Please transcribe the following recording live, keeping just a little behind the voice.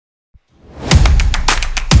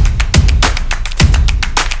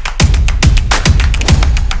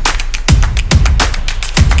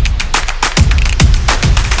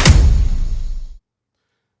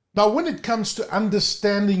Now, when it comes to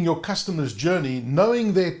understanding your customer's journey,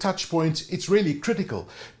 knowing their touch points, it's really critical.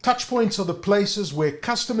 Touch points are the places where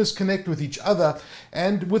customers connect with each other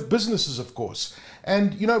and with businesses, of course.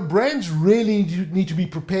 And brands really need to be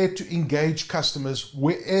prepared to engage customers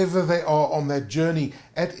wherever they are on that journey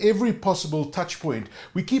at every possible touch point.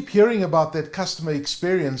 We keep hearing about that customer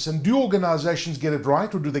experience, and do organizations get it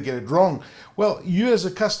right or do they get it wrong? Well, you as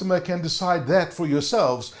a customer can decide that for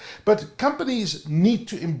yourselves, but companies need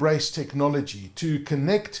to embrace technology to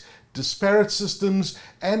connect disparate systems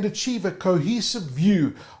and achieve a cohesive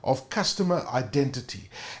view of customer identity.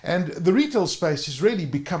 And the retail space is really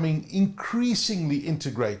becoming increasingly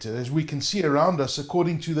integrated, as we can see around us,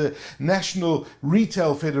 according to the National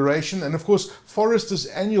Retail Federation and, of course, Forrester's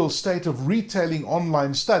annual State of Retailing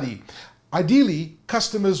online study. Ideally,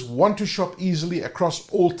 customers want to shop easily across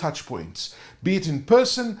all touchpoints, be it in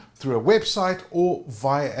person, through a website, or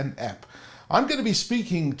via an app. I'm going to be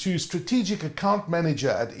speaking to Strategic Account Manager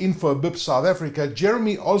at InfoBip South Africa,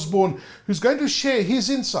 Jeremy Osborne, who's going to share his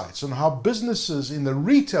insights on how businesses in the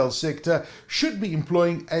retail sector should be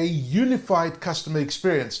employing a unified customer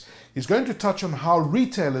experience. He's going to touch on how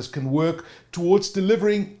retailers can work towards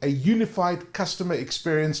delivering a unified customer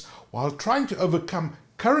experience while trying to overcome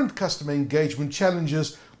current customer engagement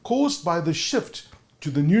challenges caused by the shift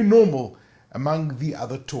to the new normal, among the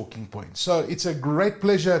other talking points. So it's a great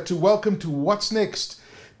pleasure to welcome to What's Next,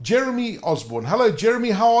 Jeremy Osborne. Hello, Jeremy.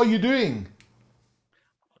 How are you doing?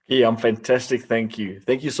 Yeah, I'm fantastic. Thank you.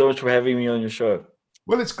 Thank you so much for having me on your show.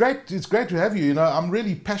 Well, it's great. It's great to have you. I'm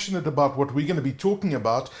really passionate about what we're going to be talking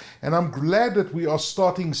about, and I'm glad that we are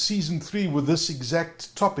starting season three with this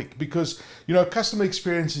exact topic because customer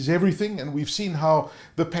experience is everything, and we've seen how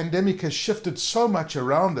the pandemic has shifted so much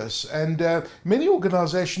around us, and many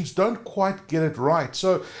organizations don't quite get it right.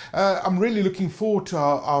 So I'm really looking forward to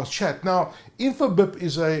our chat. Now, Infobip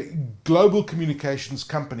is a global communications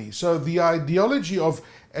company, so the ideology of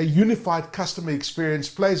a unified customer experience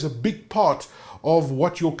plays a big part of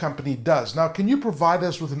what your company does. Now, can you provide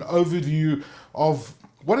us with an overview of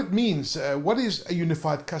what it means? What is a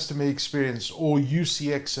unified customer experience, or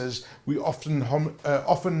UCX, as we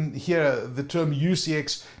often hear the term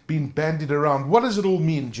UCX being bandied around? What does it all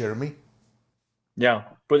mean, Jeremy? Yeah,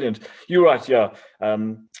 brilliant. You're right. Yeah.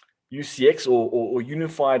 UCX or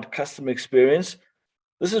Unified Customer Experience.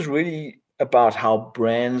 This is really about how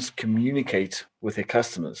brands communicate with their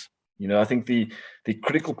customers. I think the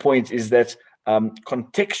critical point is that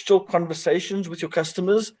contextual conversations with your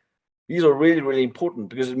customers, these are really, really important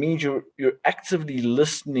because it means you're actively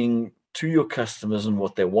listening to your customers and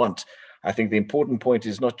what they want. I think the important point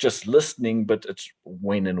is not just listening, but it's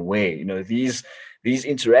when and where. These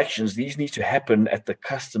interactions, these need to happen at the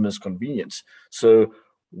customer's convenience. So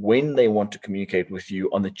when they want to communicate with you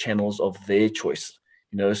on the channels of their choice.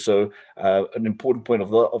 An important point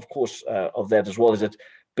of course, of that as well is that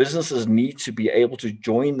businesses need to be able to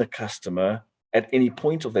join the customer at any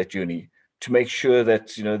point of that journey to make sure that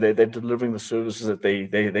they're delivering the services that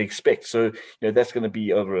they expect. So that's going to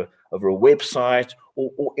be over a website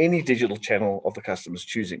or any digital channel of the customer's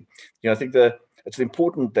choosing. I think it's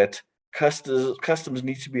important that customers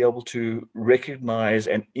need to be able to recognize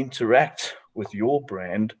and interact with your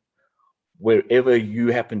brand wherever you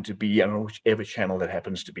happen to be and on whichever channel that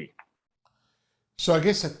happens to be. So I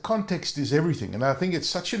guess that context is everything, and I think it's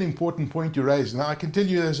such an important point you raise. Now I can tell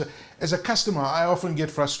you, as a customer, I often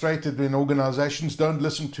get frustrated when organizations don't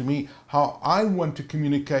listen to me how I want to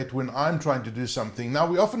communicate when I'm trying to do something. Now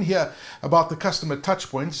we often hear about the customer touch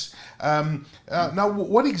points. Now,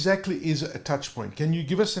 what exactly is a touch point? Can you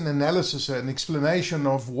give us an analysis, an explanation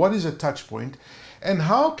of what is a touch point, and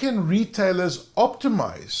how can retailers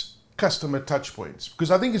optimize customer touch points?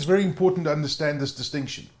 Because I think it's very important to understand this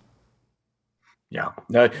distinction. Yeah.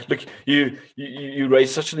 No, look, you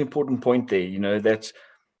raised such an important point there. That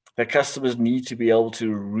customers need to be able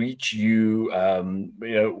to reach you,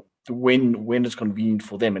 when it's convenient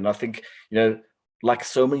for them. And I think, like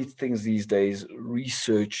so many things these days,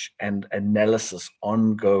 research and analysis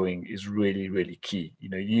ongoing is really, really key. You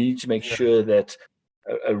need to make sure that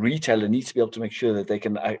a retailer needs to be able to make sure that they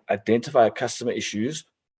can identify customer issues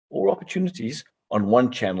or opportunities on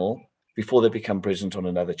one channel before they become present on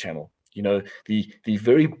another channel. The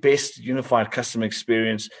very best unified customer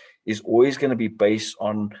experience is always going to be based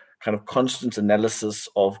on kind of constant analysis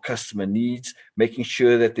of customer needs, making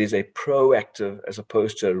sure that there's a proactive as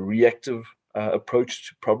opposed to a reactive approach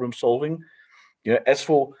to problem solving. As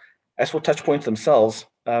for touch points themselves,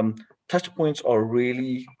 touch points are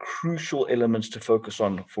really crucial elements to focus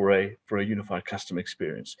on for a unified customer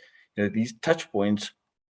experience. These touch points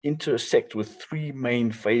intersect with three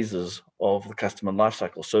main phases of the customer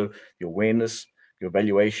lifecycle. So your awareness, your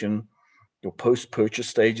evaluation, your post-purchase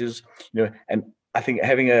stages, and I think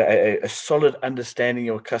having a solid understanding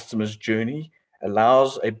of a customer's journey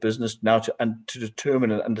allows a business now to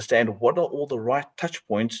determine and understand what are all the right touch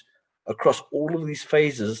points across all of these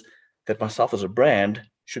phases that myself as a brand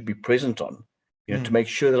should be present on, to make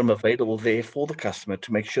sure that I'm available there for the customer,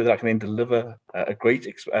 to make sure that I can then deliver a great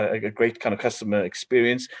kind of customer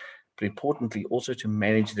experience, but importantly also to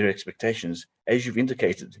manage their expectations. As you've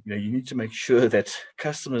indicated, you need to make sure that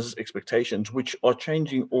customers' expectations, which are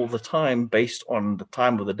changing all the time based on the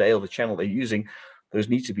time of the day or the channel they're using, those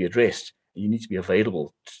need to be addressed. You need to be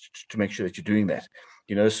available to make sure that you're doing that.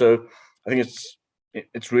 So I think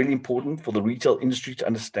it's really important for the retail industry to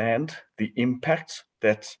understand the impact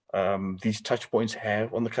that these touch points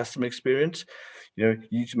have on the customer experience. You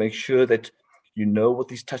need to make sure that you know what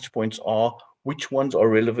these touch points are, which ones are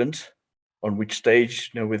relevant, on which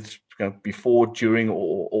stage, with before, during,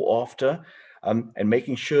 or after, and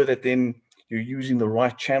making sure that then you're using the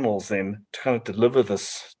right channels then to kind of deliver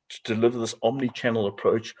this omni-channel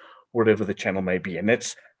approach, whatever the channel may be. And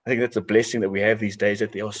I think that's a blessing that we have these days,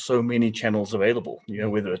 that there are so many channels available,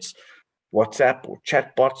 whether it's WhatsApp or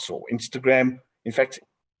chatbots or Instagram. In fact,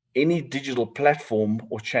 any digital platform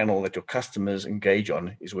or channel that your customers engage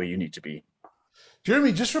on is where you need to be.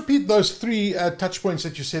 Jeremy, just repeat those three touch points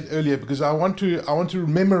that you said earlier, because I want to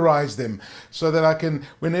memorize them so that I can,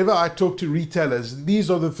 whenever I talk to retailers, these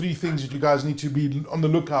are the three things that you guys need to be on the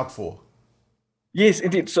lookout for. Yes,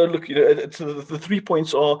 indeed. So look, the 3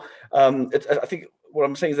 points are, I think what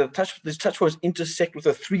I'm saying is that these touch points intersect with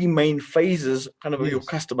the three main phases kind of your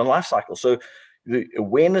customer life cycle. So the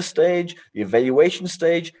awareness stage, the evaluation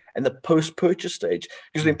stage, and the post-purchase stage.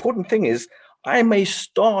 Because the important thing is, I may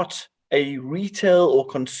start a retail or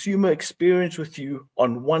consumer experience with you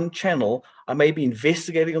on one channel. I may be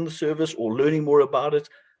investigating on the service or learning more about it,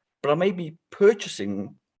 but I may be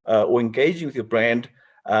purchasing or engaging with your brand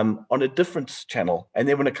on a different channel. And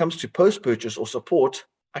then when it comes to post-purchase or support,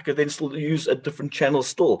 I could then still use a different channel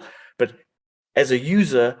still. But as a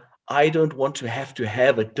user, I don't want to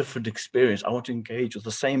have a different experience. I want to engage with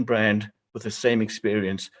the same brand, with the same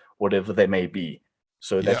experience, whatever they may be.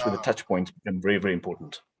 So that's where the touch points become very, very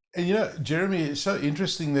important. And Jeremy, it's so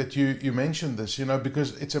interesting that you mentioned this,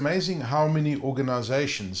 because it's amazing how many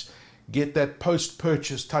organizations get that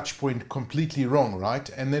post-purchase touch point completely wrong, right?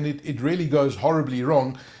 And then it really goes horribly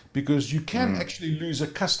wrong, because you can actually lose a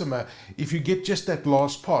customer if you get just that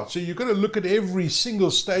last part. So you've got to look at every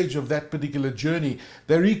single stage of that particular journey.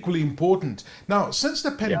 They're equally important. Now, since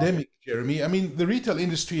the pandemic, Jeremy, I mean, the retail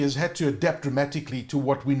industry has had to adapt dramatically to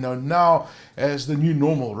what we know now as the new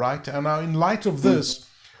normal, right? And now, in light of this,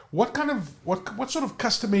 what sort of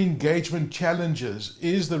customer engagement challenges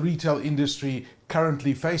is the retail industry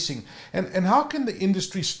currently facing, and how can the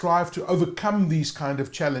industry strive to overcome these kind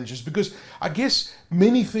of challenges? Because I guess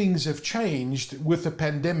many things have changed with the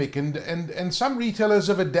pandemic, and some retailers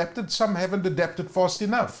have adapted, some haven't adapted fast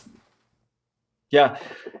enough. Yeah,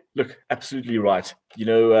 look, absolutely right.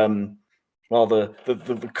 Well, the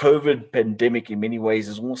COVID pandemic in many ways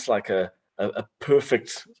is almost like a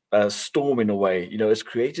perfect storm in a way. It's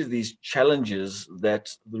created these challenges that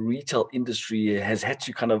the retail industry has had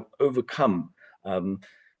to kind of overcome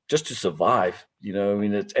just to survive. I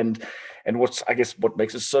mean, and what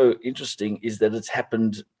makes it so interesting is that it's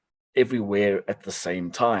happened everywhere at the same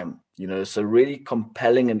time. So really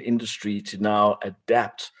compelling an industry to now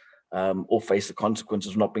adapt or face the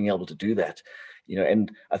consequences of not being able to do that.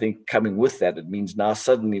 And I think coming with that, it means now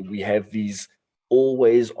suddenly we have these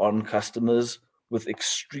always on customers with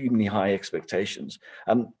extremely high expectations.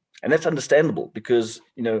 And that's understandable, because,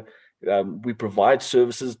 we provide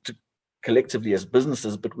services to collectively as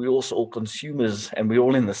businesses, but we're also all consumers, and we're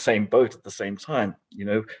all in the same boat at the same time.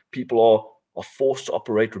 People are forced to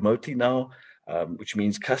operate remotely now, which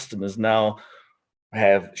means customers now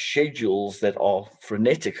have schedules that are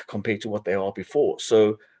frenetic compared to what they are before.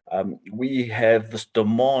 So we have this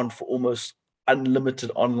demand for almost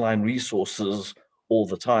unlimited online resources all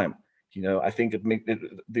the time. I think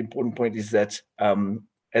the important point is that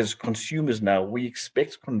as consumers now, we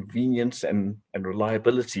expect convenience and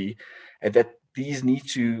reliability, and that these need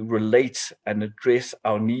to relate and address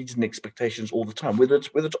our needs and expectations all the time, whether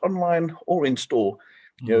it's online or in store.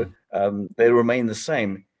 They remain the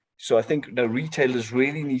same. So I think retailers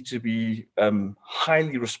really need to be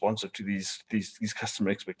highly responsive to these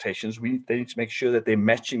customer expectations. They need to make sure that they're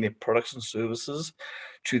matching their products and services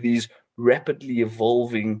to these rapidly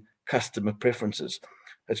evolving customer preferences.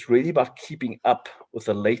 It's really about keeping up with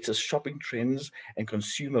the latest shopping trends and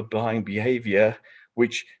consumer buying behavior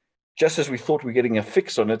which just as we thought we're getting a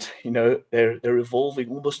fix on it, they're evolving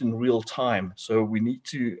almost in real time. So we need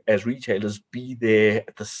to, as retailers, be there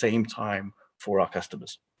at the same time for our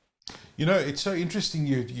customers. It's so interesting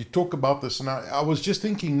you talk about this, and I was just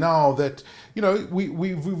thinking now that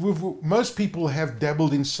we've most people have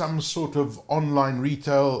dabbled in some sort of online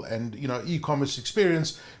retail and e-commerce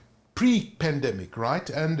experience pre-pandemic, right?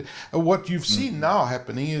 And what you've seen now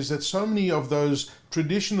happening is that so many of those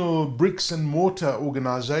traditional bricks and mortar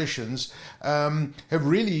organizations have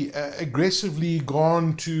really aggressively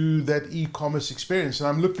gone to that e-commerce experience. And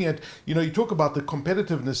I'm looking at, you talk about the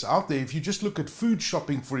competitiveness out there. If you just look at food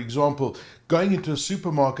shopping, for example, going into a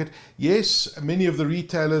supermarket, yes, many of the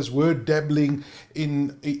retailers were dabbling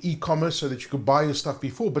in e-commerce so that you could buy your stuff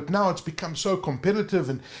before, but now it's become so competitive,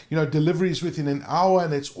 and deliveries within an hour,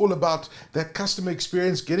 and it's all about that customer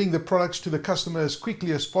experience, getting the products to the customer as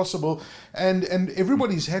quickly as possible, and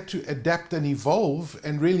everybody's had to adapt and evolve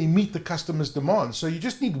and really meet the customer's demands. So you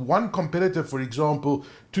just need one competitor, for example,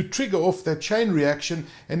 to trigger off that chain reaction,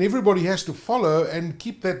 and everybody has to follow and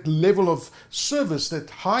keep that level of service, that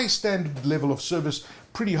high standard level of service,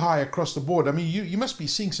 pretty high across the board. I mean, you must be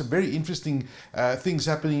seeing some very interesting things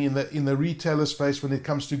happening in the retailer space when it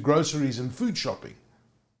comes to groceries and food shopping.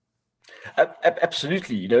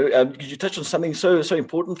 Absolutely. You touched on something so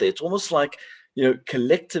important there. It's almost like,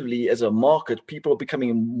 collectively as a market, people are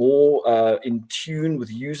becoming more in tune with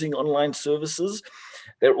using online services.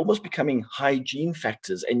 They're almost becoming hygiene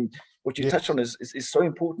factors. And what you touched on is so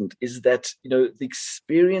important, is that, the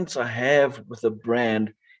experience I have with a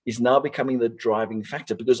brand is now becoming the driving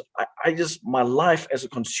factor, because my life as a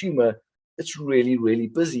consumer, it's really, really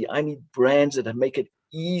busy. I need brands that make it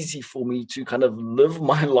easy for me to kind of live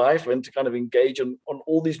my life and to kind of engage on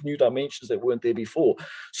all these new dimensions that weren't there before.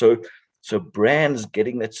 So brands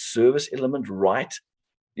getting that service element right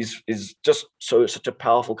is just such a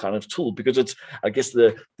powerful kind of tool, because it's, I guess,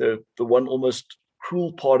 the one almost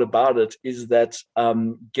cruel part about it is that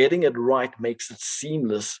getting it right makes it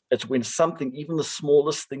seamless. It's when something, even the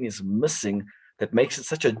smallest thing, is missing, that makes it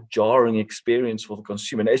such a jarring experience for the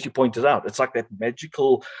consumer. And as you pointed out, it's like that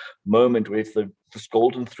magical moment where if this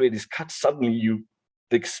golden thread is cut, suddenly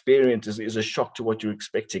the experience is a shock to what you're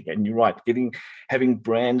expecting. And you're right, having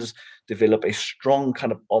brands develop a strong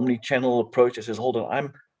kind of omni-channel approach that says, hold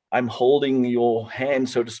on, I'm holding your hand,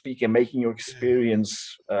 so to speak, and making your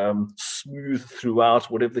experience smooth throughout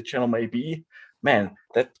whatever the channel may be. Man,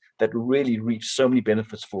 that really reaps so many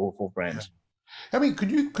benefits for brands. I mean,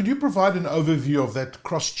 could you provide an overview of that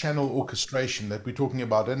cross-channel orchestration that we're talking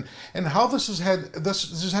about, and how this is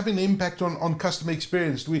having an impact on customer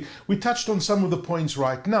experience? We touched on some of the points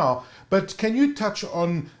right now, but can you touch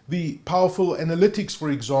on the powerful analytics, for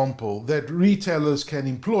example, that retailers can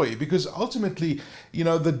employ? Because ultimately,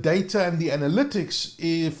 the data and the analytics,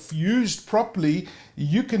 if used properly,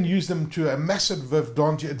 you can use them to a massive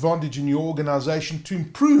advantage in your organization to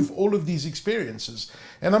improve all of these experiences.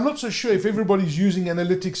 And I'm not so sure if everybody's using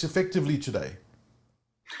analytics effectively today.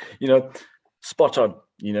 Spot on.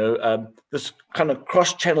 This kind of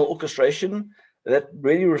cross-channel orchestration, that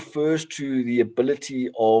really refers to the ability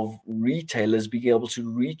of retailers being able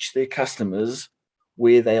to reach their customers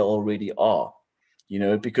where they already are,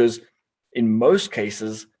 because in most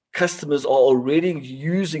cases, customers are already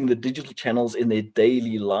using the digital channels in their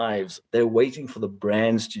daily lives. They're waiting for the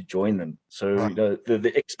brands to join them. So, Right.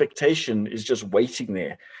 The expectation is just waiting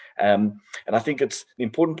there. And I think it's the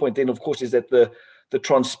important point then, of course, is that the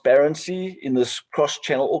transparency in this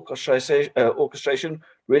cross-channel orchestration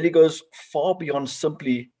really goes far beyond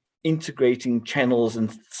simply integrating channels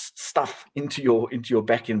and stuff into your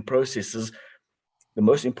back-end processes. The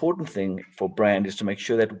most important thing for brand is to make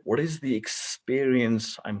sure that what is the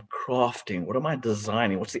experience I'm crafting? What am I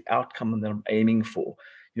designing? What's the outcome that I'm aiming for?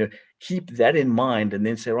 Keep that in mind, and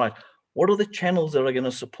then say, right, what are the channels that are going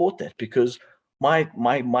to support that? Because my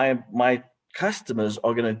customers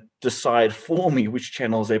are going to decide for me which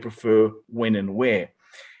channels they prefer, when and where.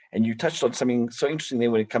 And you touched on something so interesting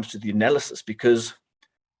there when it comes to the analysis, because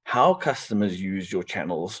how customers use your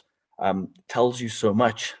channels tells you so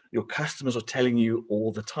much. Your customers are telling you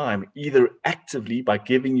all the time, either actively by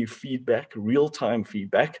giving you feedback, real-time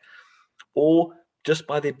feedback, or just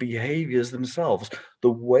by their behaviors themselves, the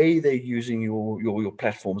way they're using your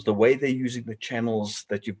platforms, the way they're using the channels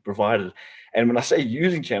that you've provided. And when I say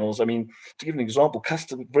using channels, I mean, to give an example,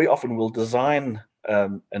 customers very often will design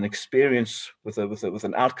an experience with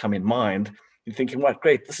an outcome in mind. You're thinking, right,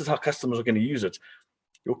 great, this is how customers are going to use it.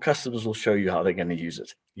 Your customers will show you how they're going to use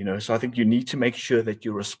it. So I think you need to make sure that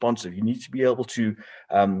you're responsive. You need to be able to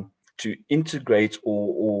to integrate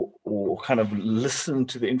or kind of listen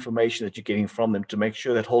to the information that you're getting from them to make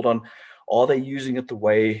sure that, hold on, are they using it the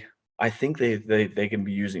way I think they can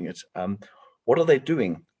be using it? What are they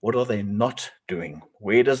doing? What are they not doing?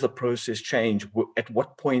 Where does the process change? At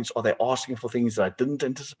what points are they asking for things that I didn't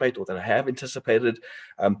anticipate or that I have anticipated?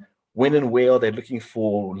 When and where are they looking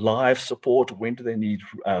for live support? When do they need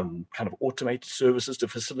kind of automated services to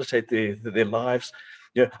facilitate their lives?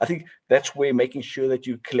 I think that's where making sure that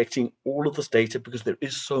you're collecting all of this data, because there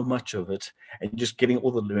is so much of it, and just getting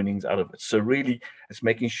all the learnings out of it. So really, it's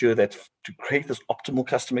making sure that to create this optimal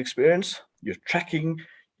customer experience, you're tracking,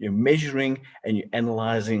 you're measuring, and you're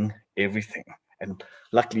analyzing everything. And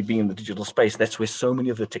luckily, being in the digital space, that's where so many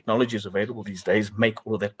of the technologies available these days make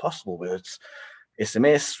all of that possible, whether it's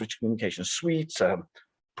SMS, rich communication suites,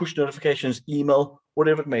 push notifications, email,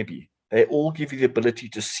 whatever it may be. They all give you the ability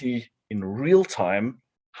to see in real time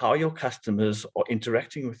how your customers are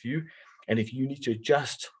interacting with you, and if you need to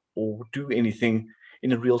adjust or do anything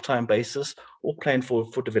in a real-time basis or plan for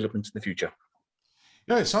developments in the future.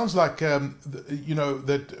 It sounds like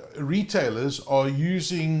that retailers are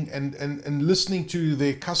using and listening to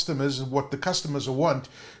their customers and what the customers want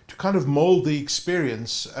to kind of mold the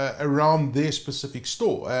experience around their specific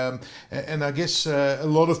store. And I guess a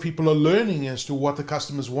lot of people are learning as to what the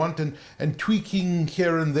customers want and tweaking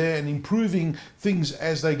here and there and improving things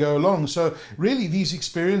as they go along. So really, these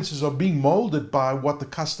experiences are being molded by what the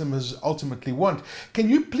customers ultimately want. Can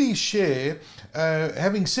you please share,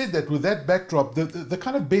 having said that, with that backdrop, the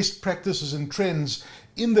kind of best practices and trends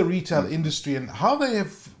in the retail industry and how they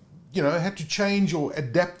have had to change or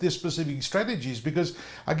adapt their specific strategies? Because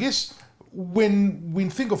I guess when we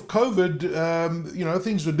think of COVID,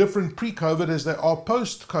 things were different pre-COVID as they are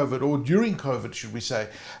post-COVID, or during COVID, should we say?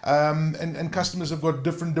 And customers have got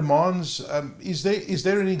different demands. Is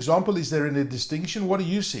there an example? Is there a distinction? What are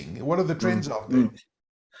you seeing? What are the trends out there?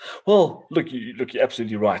 Well, look, you're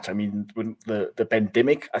absolutely right. I mean, when the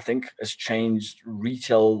pandemic, I think, has changed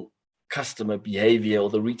retail customer behavior, or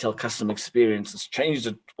the retail customer experience. It's changed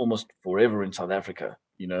it almost forever in South Africa.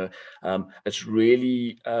 It's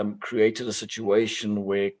really created a situation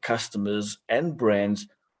where customers and brands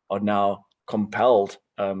are now compelled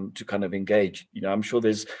to kind of engage. I'm sure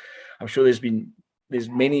there's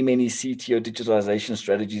many CTO digitalization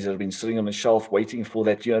strategies that have been sitting on the shelf waiting for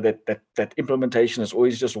that. That implementation is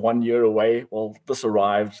always just 1 year away. Well, this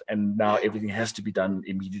arrived, and now everything has to be done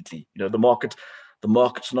immediately. The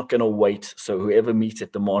market's not going to wait. So whoever meets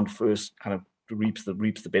at demand first kind of reaps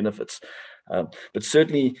the benefits. But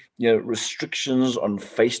certainly, restrictions on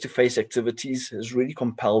face-to-face activities has really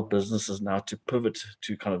compelled businesses now to pivot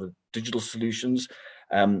to kind of the digital solutions.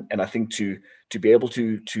 And I think to be able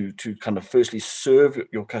to kind of firstly serve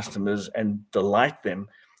your customers and delight them,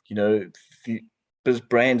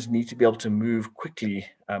 brands need to be able to move quickly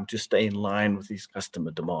to stay in line with these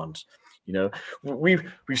customer demands. We've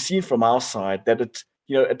seen from our side that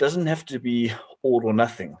it doesn't have to be all or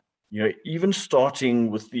nothing. Even starting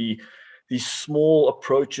with these small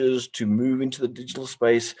approaches to move into the digital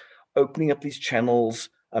space, opening up these channels,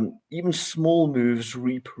 even small moves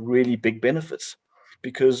reap really big benefits.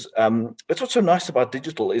 Because that's what's so nice about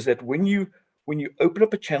digital, is that when you open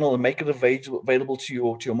up a channel and make it available to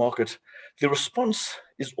your market, the response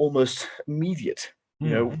is almost immediate.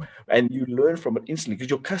 And you learn from it instantly because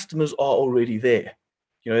your customers are already there.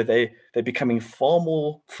 They're becoming far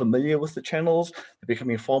more familiar with the channels. They're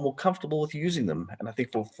becoming far more comfortable with using them. And I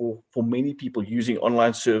think for many people using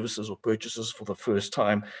online services or purchases for the first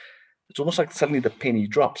time, it's almost like suddenly the penny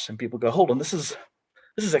drops and people go, hold on, this is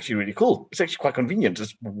actually really cool. It's actually quite convenient.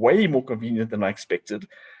 It's way more convenient than I expected.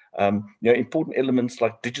 Important elements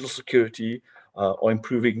like digital security are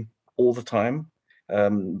improving all the time,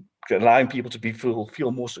 allowing people to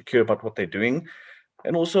feel more secure about what they're doing.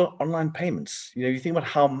 And also online payments. You think about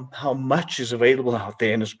how much is available out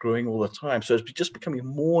there, and it's growing all the time. So it's just becoming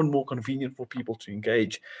more and more convenient for people to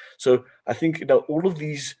engage. So I think all of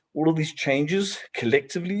these changes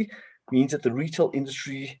collectively means that the retail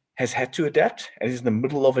industry has had to adapt and is in the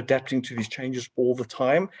middle of adapting to these changes all the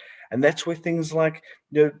time. And that's where things like,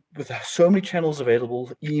 with so many channels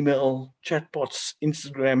available, email, chatbots,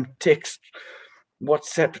 Instagram, text,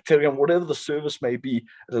 WhatsApp, Telegram, whatever the service may be,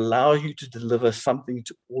 it allows you to deliver something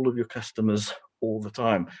to all of your customers all the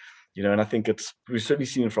time. And I think we've certainly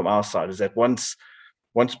seen it from our side, is that once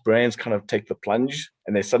brands kind of take the plunge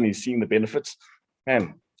and they're suddenly seeing the benefits,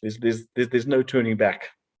 man, there's no turning back.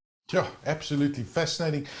 Yeah, absolutely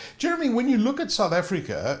fascinating. Jeremy, when you look at South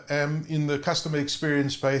Africa in the customer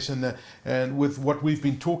experience space and with what we've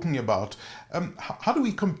been talking about, how do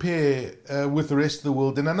we compare with the rest of the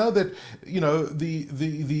world? And I know that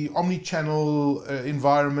the omni-channel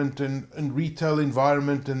environment and retail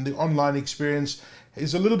environment and the online experience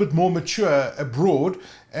is a little bit more mature abroad,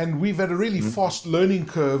 and we've had a really fast learning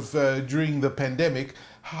curve during the pandemic.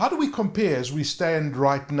 How do we compare as we stand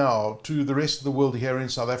right now to the rest of the world here in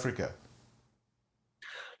South Africa?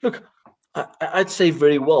 Look, I'd say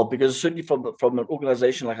very well, because certainly from an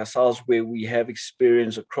organization like ourselves, where we have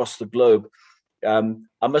experience across the globe,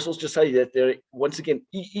 I must also just say that once again,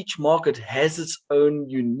 each market has its own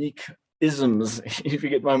unique isms, if you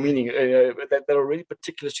get my meaning, that are really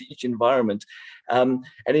particular to each environment. And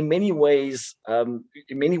in many ways,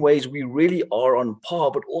 we really are on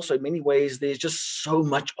par, but also in many ways, there's just so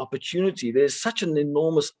much opportunity. There's such an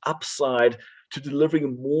enormous upside to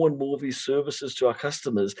delivering more and more of these services to our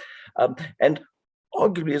customers. And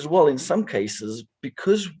arguably as well, in some cases,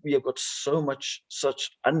 because we have got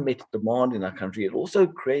such unmet demand in our country, it also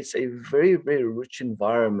creates a very, very rich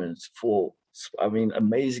environment for, I mean,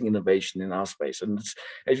 amazing innovation in our space. And it's,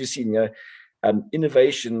 as you've seen,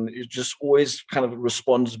 innovation is just always kind of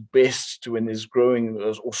responds best to when there's growing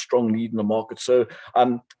or strong need in the market. So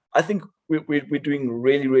I think we're doing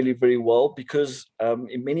really, really very well, because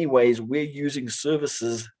in many ways we're using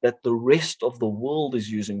services that the rest of the world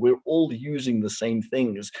is using. We're all using the same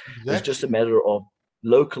things. It's just a Exactly. matter of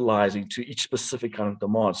localizing to each specific kind of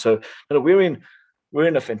demand. So we're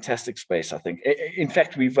in a fantastic space, I think. In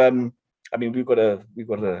fact, I mean, we've got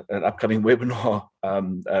an upcoming webinar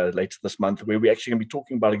later this month, where we're actually going to be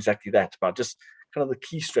talking about exactly that, about just kind of the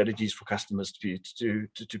key strategies for customers to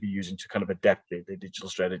be using to kind of adapt their digital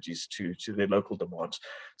strategies to their local demands.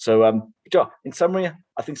 So, yeah, in summary,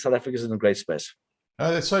 I think South Africa is in a great space.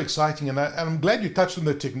 That's so exciting, and I'm glad you touched on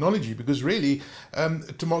the technology, because really,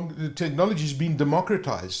 technology has been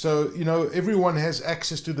democratized. So everyone has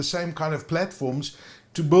access to the same kind of platforms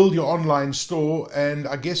to build your online store, and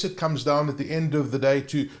I guess it comes down at the end of the day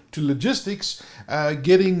to logistics,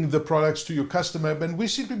 getting the products to your customer. And we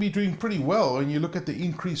seem to be doing pretty well when you look at the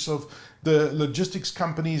increase of the logistics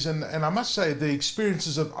companies, and I must say the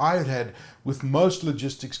experiences that I've had with most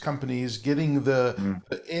logistics companies getting the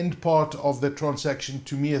end part of the transaction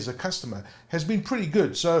to me as a customer has been pretty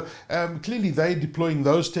good. So clearly they're deploying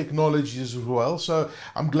those technologies as well. So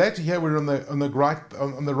I'm glad to hear we're on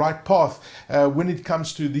the right path when it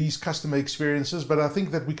comes to these customer experiences. But I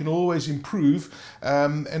think that we can always improve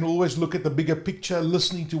and always look at the bigger picture,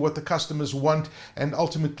 listening to what the customers want, and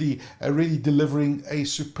ultimately really delivering a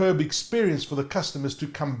superb experience for the customers to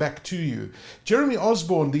come back to you. Jeremy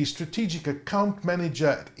Osborne, the strategic account manager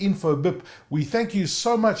at Infobip, we thank you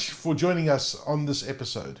so much for joining us on this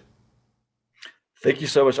episode. Thank you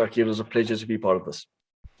so much, Aki. It was a pleasure to be part of this.